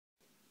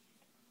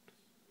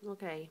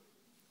Okay,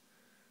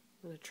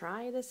 I'm going to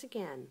try this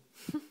again.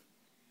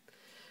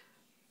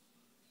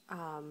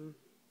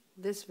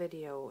 This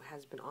video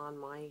has been on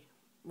my,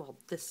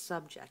 this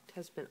subject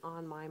has been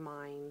on my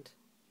mind.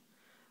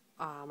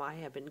 I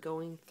have been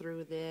going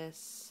through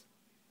this.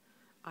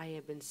 I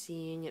have been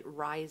seeing it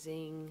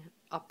rising,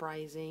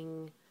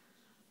 uprising.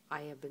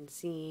 I have been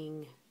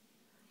seeing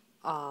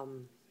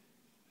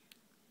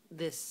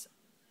this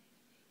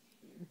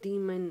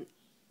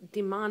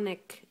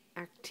demonic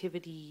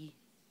activity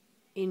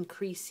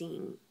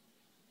increasing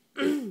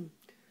at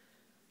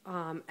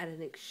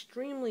an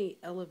extremely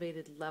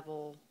elevated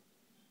level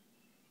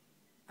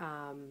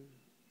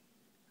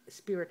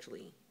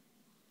spiritually,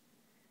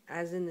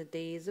 as in the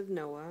days of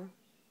Noah,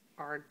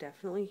 are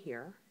definitely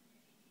here.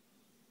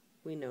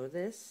 We know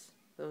this,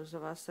 those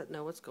of us that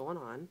know what's going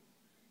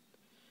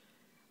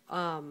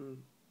on.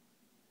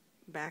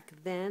 Back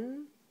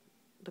then,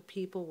 the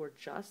people were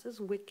just as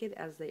wicked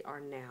as they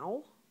are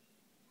now.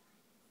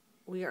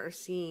 We are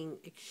seeing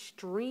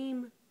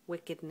extreme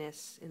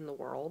wickedness in the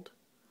world.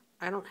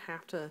 I don't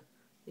have to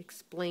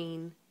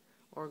explain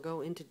or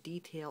go into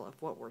detail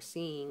of what we're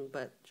seeing,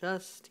 but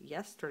just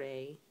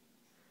yesterday,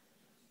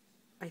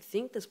 I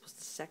think this was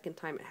the second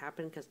time it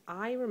happened, because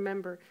I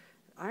remember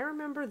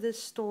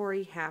this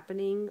story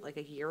happening like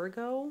a year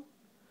ago,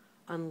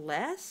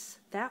 unless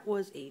that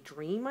was a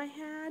dream I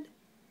had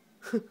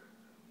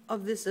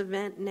of this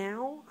event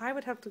now. I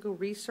would have to go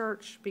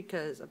research,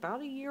 because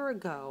about a year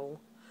ago,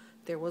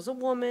 there was a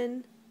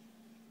woman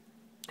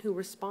who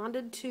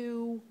responded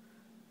to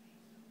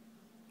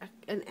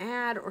an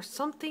ad, or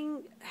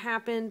something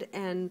happened,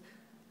 and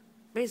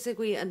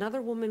basically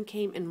another woman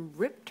came and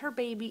ripped her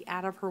baby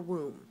out of her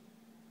womb.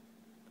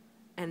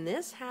 And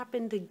this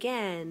happened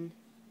again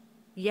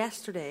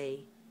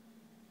yesterday.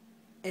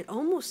 It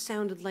almost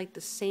sounded like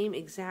the same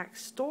exact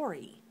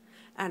story.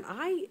 And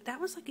that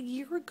was like a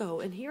year ago,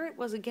 and here it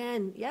was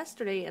again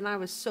yesterday, and I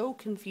was so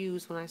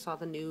confused when I saw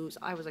the news.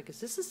 I was like, is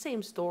this the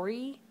same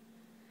story?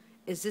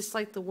 Is this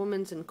like the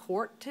woman's in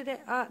court today?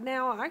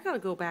 Now I gotta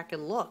go back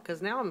and look,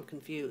 because now I'm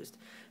confused.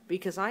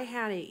 Because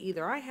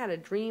either I had a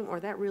dream,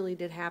 or that really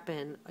did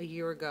happen a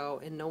year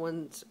ago, and no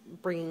one's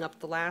bringing up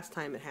the last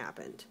time it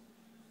happened.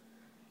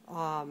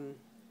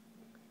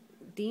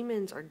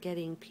 Demons are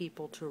getting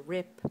people to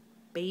rip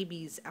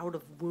babies out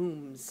of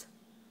wombs.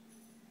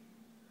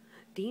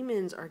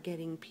 Demons are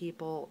getting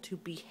people to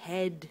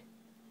behead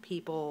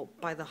people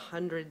by the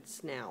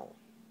hundreds now.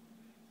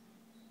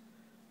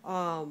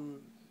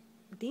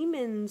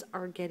 Demons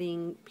are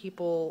getting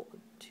people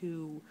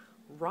to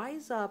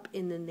rise up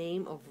in the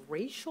name of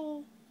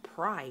racial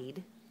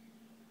pride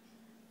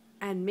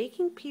and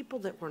making people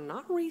that were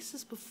not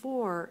racist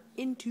before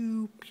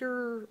into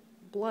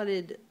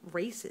pure-blooded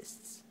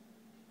racists.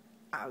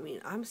 I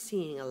mean, I'm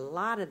seeing a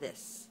lot of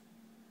this.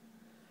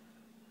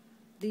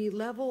 The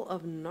level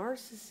of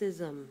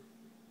narcissism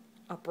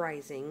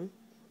uprising,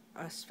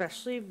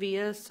 especially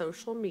via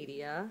social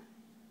media,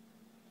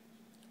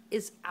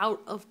 is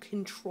out of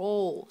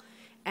control.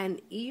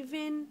 And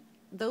even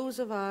those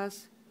of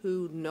us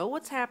who know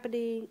what's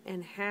happening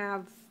and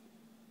have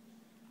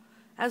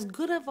as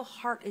good of a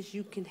heart as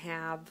you can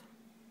have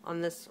on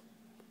this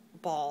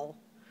ball,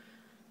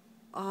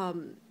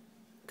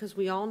 because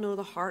we all know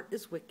the heart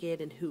is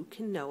wicked, and who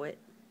can know it?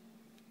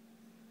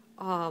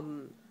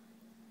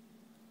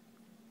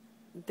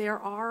 There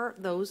are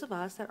those of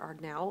us that are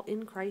now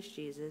in Christ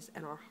Jesus,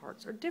 and our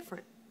hearts are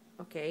different,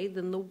 okay,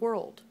 than the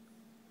world.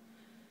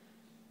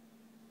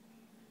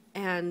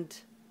 And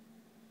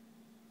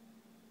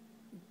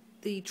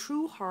the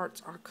true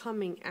hearts are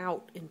coming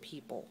out in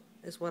people,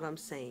 is what I'm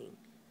saying.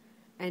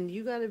 And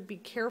you got to be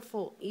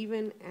careful,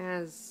 even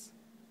as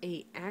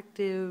a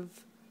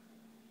active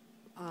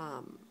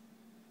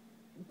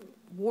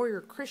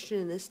warrior Christian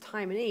in this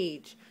time and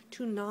age,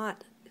 to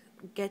not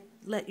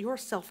let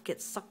yourself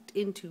get sucked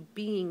into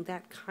being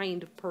that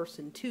kind of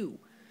person too.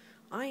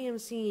 I am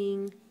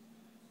seeing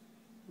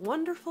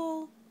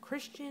wonderful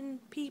Christian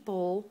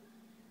people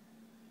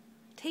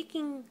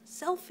taking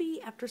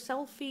selfie after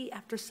selfie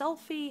after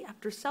selfie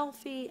after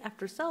selfie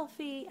after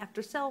selfie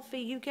after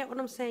selfie. You get what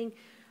I'm saying?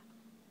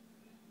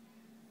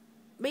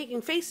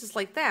 Making faces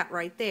like that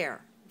right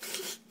there.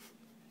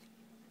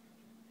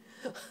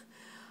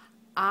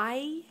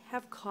 I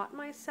have caught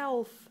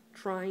myself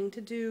trying to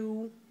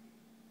do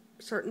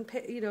certain,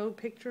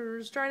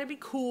 pictures, trying to be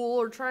cool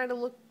or trying to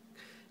look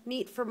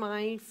neat for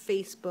my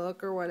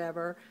Facebook or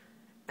whatever,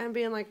 and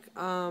being like,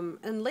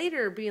 and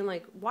later being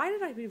like, why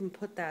did I even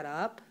put that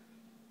up?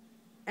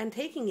 And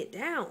taking it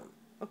down.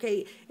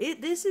 Okay,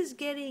 this is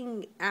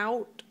getting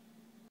out.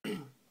 The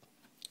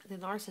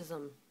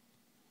narcissism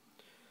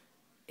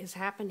is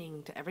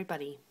happening to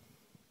everybody.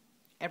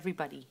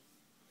 Everybody.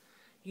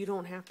 You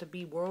don't have to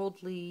be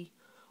worldly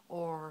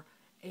or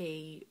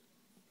a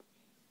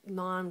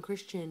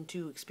non-Christian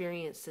to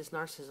experience this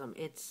narcissism.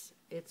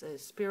 It's a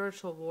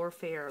spiritual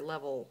warfare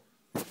level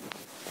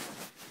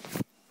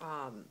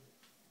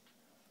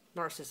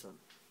narcissism.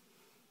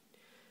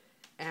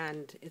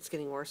 And it's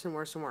getting worse and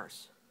worse and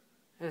worse.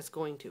 And it's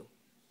going to.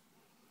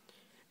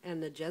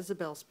 and the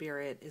Jezebel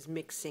spirit is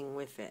mixing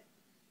with it.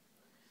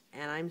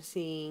 And I'm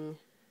seeing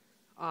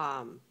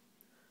the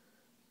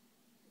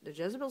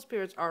Jezebel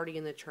spirit's already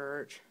in the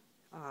church,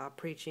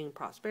 preaching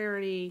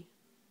prosperity,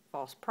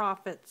 false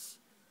prophets.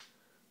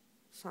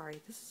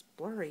 Sorry, this is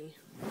blurry.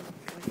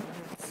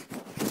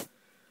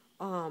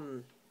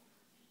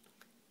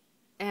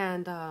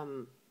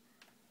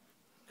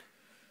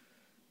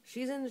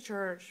 She's in the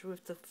church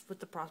with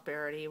the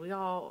prosperity. We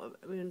all,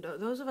 I mean,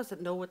 those of us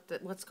that know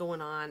what's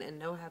going on and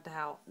know how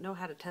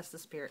to test the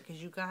spirit,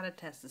 because you gotta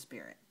test the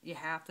spirit. You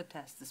have to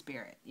test the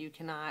spirit. You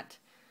cannot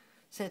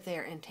sit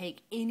there and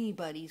take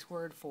anybody's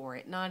word for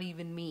it, not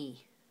even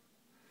me.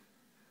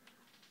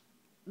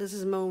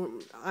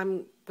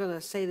 I'm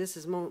gonna say this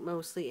is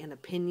mostly an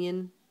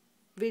opinion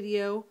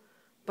video,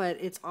 but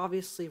it's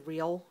obviously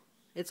real.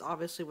 It's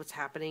obviously what's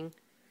happening.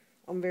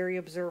 I'm very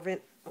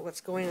observant of what's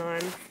going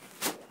on.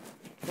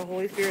 The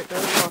Holy Spirit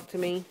does talk to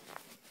me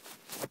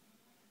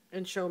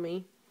and show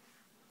me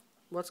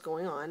what's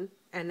going on,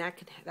 and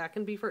that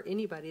can be for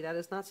anybody. That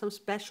is not some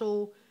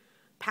special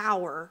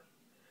power.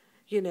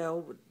 You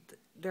know,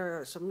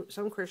 there are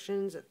some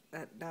Christians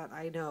that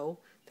I know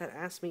that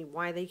ask me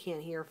why they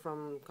can't hear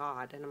from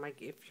God, and I'm like,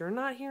 if you're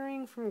not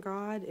hearing from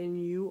God and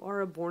you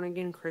are a born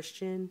again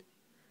Christian,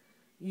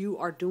 you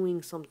are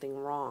doing something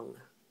wrong.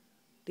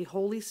 The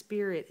Holy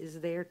Spirit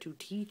is there to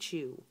teach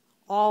you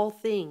all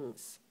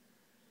things.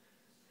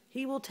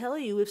 He will tell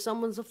you if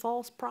someone's a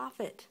false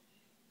prophet.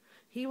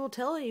 He will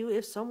tell you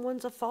if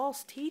someone's a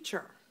false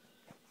teacher.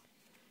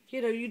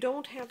 You know, you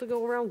don't have to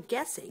go around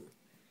guessing.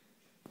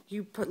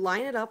 You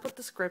line it up with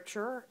the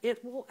scripture,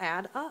 it will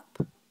add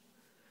up.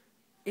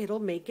 It'll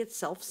make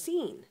itself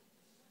seen.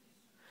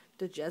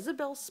 The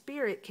Jezebel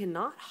spirit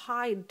cannot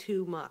hide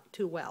too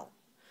well.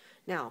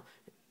 Now,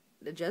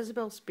 the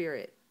Jezebel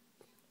spirit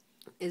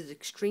is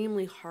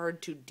extremely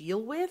hard to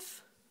deal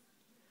with.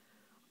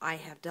 I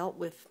have dealt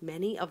with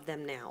many of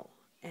them now,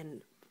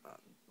 and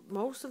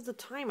most of the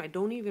time I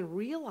don't even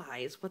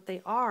realize what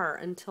they are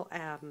until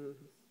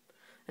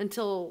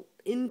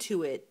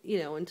into it, you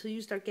know, until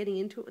you start getting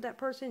into it with that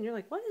person. You're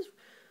like,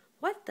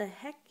 what the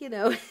heck, you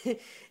know,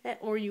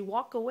 or you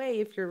walk away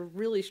if you're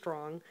really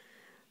strong.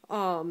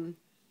 You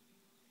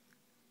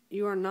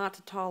are not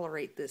to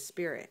tolerate this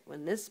spirit.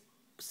 When this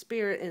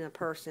spirit in a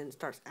person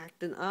starts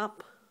acting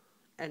up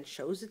and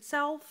shows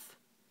itself,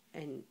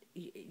 and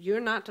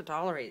you're not to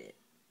tolerate it.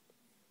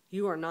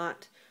 You are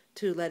not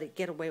to let it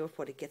get away with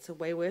what it gets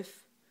away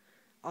with.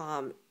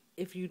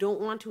 If you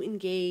don't want to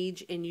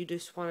engage and you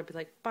just want to be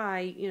like,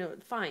 bye, you know,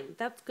 fine,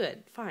 that's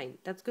good, fine,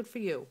 that's good for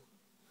you.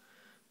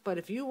 But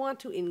if you want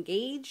to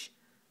engage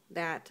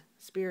that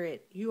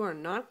spirit, you are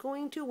not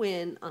going to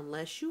win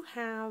unless you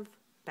have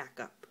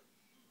backup.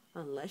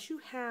 Unless you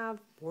have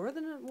more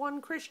than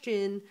one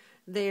Christian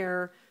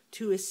there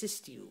to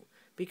assist you.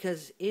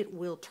 Because it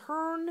will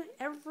turn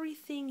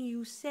everything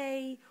you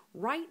say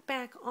right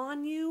back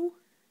on you.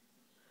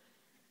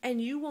 And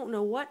you won't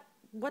know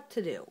what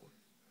to do.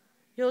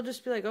 You'll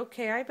just be like,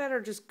 okay, I better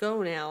just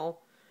go now.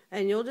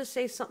 And you'll just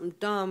say something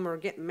dumb or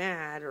get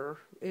mad, or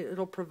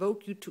it'll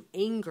provoke you to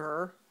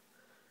anger.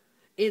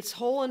 Its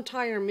whole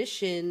entire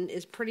mission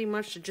is pretty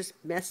much to just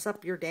mess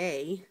up your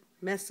day,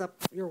 mess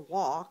up your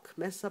walk,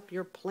 mess up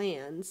your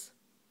plans.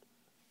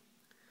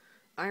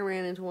 I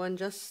ran into one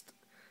just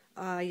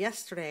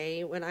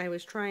yesterday when I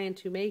was trying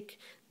to make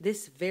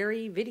this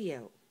very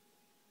video.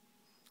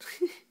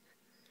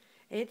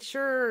 It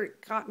sure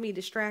got me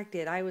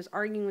distracted. I was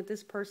arguing with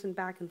this person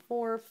back and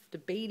forth,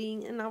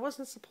 debating, and I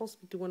wasn't supposed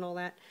to be doing all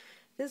that.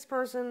 This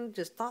person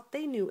just thought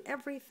they knew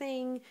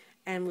everything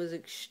and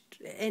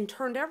and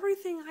turned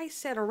everything I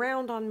said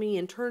around on me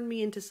and turned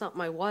me into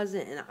something I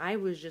wasn't, and I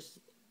was just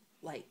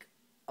like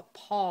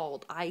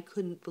appalled. I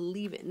couldn't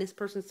believe it. And this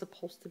person's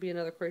supposed to be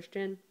another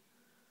Christian.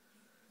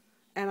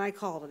 And I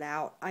called it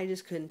out. I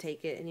just couldn't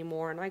take it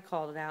anymore, and I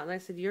called it out, and I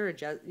said,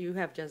 you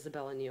have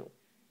Jezebel in you.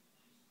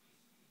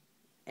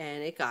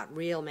 And it got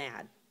real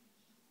mad.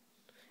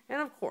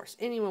 And of course,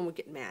 anyone would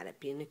get mad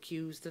at being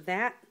accused of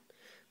that.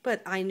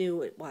 But I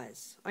knew it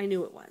was. I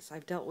knew it was.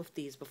 I've dealt with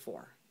these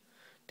before.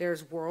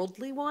 There's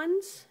worldly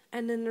ones,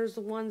 and then there's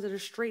the ones that are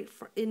straight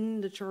in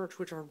the church,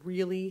 which are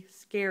really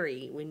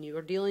scary when you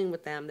are dealing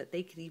with them, that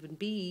they could even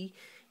be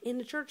in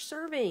the church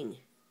serving,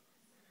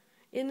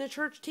 in the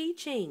church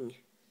teaching.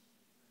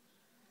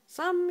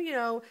 Some, you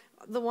know,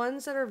 the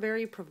ones that are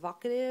very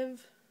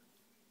provocative,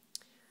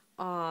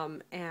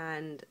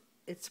 and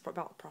it's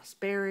about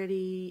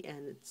prosperity,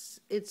 and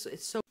it's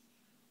so.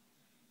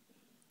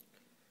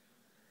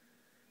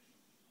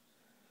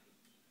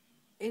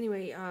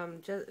 Anyway, a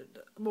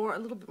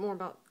little bit more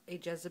about a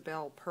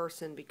Jezebel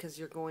person,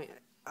 because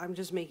I'm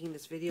just making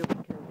this video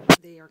because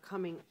they're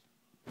coming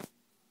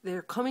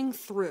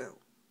through.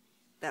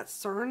 That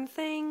CERN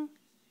thing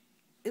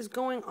is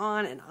going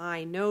on, and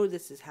I know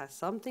this has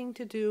something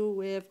to do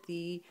with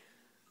the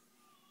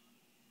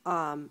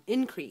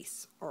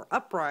increase or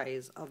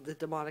uprise of the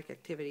demonic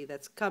activity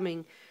that's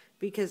coming,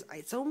 because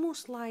it's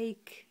almost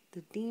like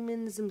the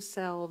demons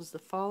themselves, the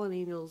fallen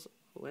angels,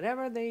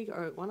 whatever they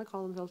want to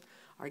call themselves,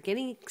 are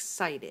getting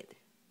excited.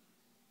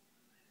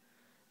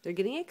 They're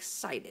getting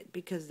excited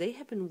because they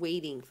have been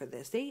waiting for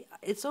this. I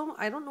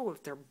don't know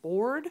if they're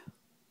bored,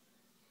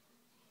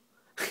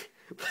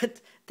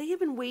 but they have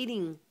been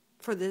waiting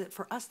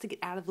for us to get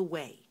out of the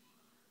way.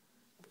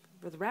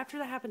 For the rapture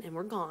to happen, and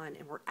we're gone,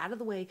 and we're out of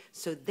the way,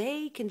 so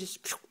they can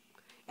just,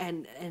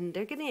 and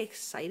they're getting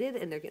excited,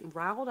 and they're getting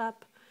riled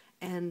up,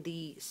 and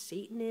the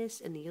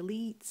Satanists, and the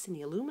elites, and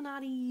the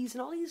Illuminatis,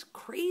 and all these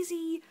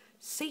crazy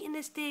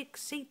Satanistic,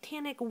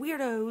 satanic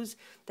weirdos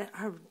that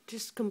are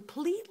just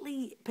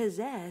completely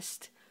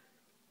possessed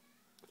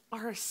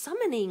are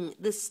summoning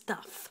this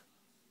stuff.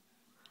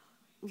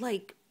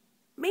 Like,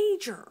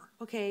 major,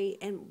 okay?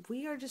 And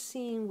we are just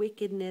seeing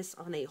wickedness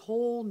on a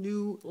whole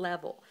new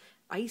level.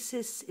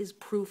 ISIS is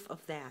proof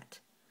of that.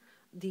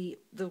 The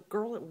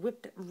girl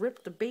that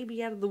ripped the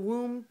baby out of the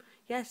womb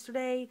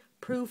yesterday,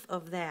 proof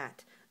of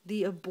that.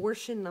 The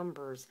abortion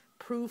numbers,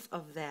 proof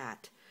of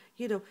that.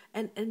 You know,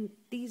 and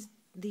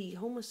the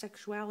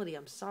homosexuality,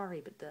 I'm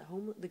sorry, but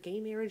the gay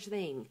marriage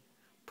thing,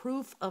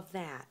 proof of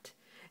that.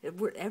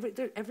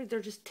 They're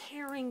just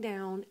tearing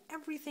down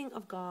everything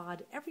of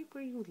God,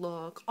 everywhere you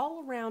look,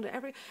 all around,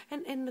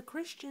 and the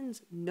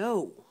Christians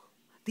know,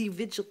 the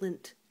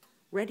vigilant,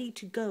 ready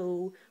to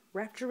go,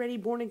 rapture-ready,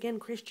 born-again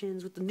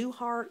Christians with the new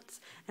hearts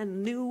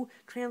and new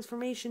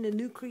transformation and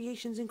new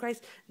creations in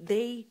Christ,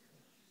 they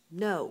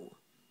know,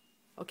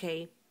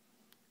 okay?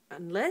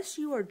 Unless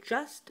you are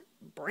just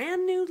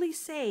brand newly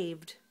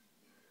saved,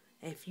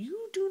 if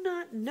you do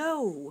not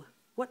know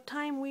what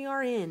time we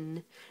are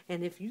in,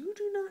 and if you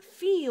do not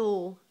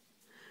feel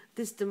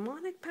this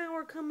demonic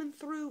power coming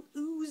through,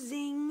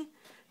 oozing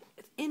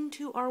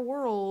into our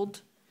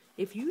world,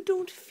 if you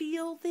don't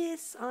feel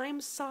this,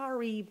 I'm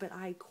sorry, but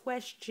I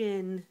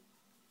question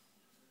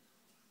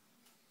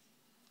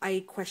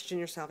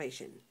your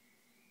salvation.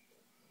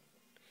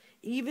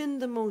 Even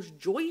the most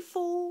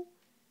joyful,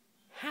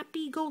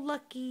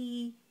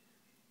 happy-go-lucky,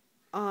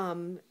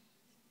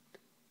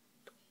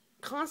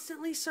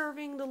 constantly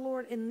serving the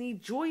Lord in the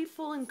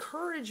joyful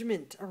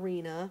encouragement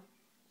arena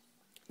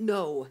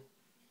know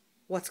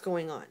what's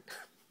going on.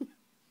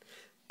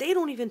 They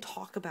don't even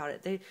talk about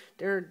it.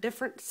 They're a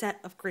different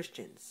set of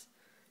Christians.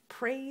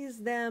 Praise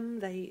them.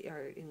 They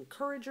are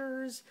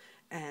encouragers,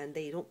 and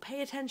they don't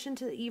pay attention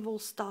to the evil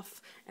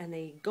stuff, and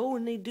they go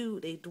and they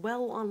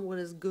dwell on what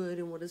is good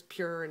and what is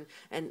pure,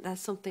 and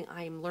that's something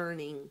I'm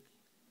learning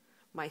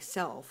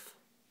myself,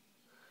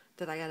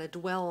 that I gotta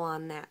dwell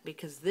on that,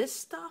 because this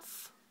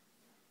stuff,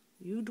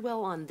 you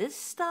dwell on this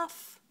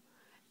stuff,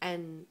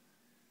 and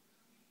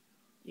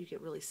you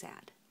get really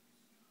sad.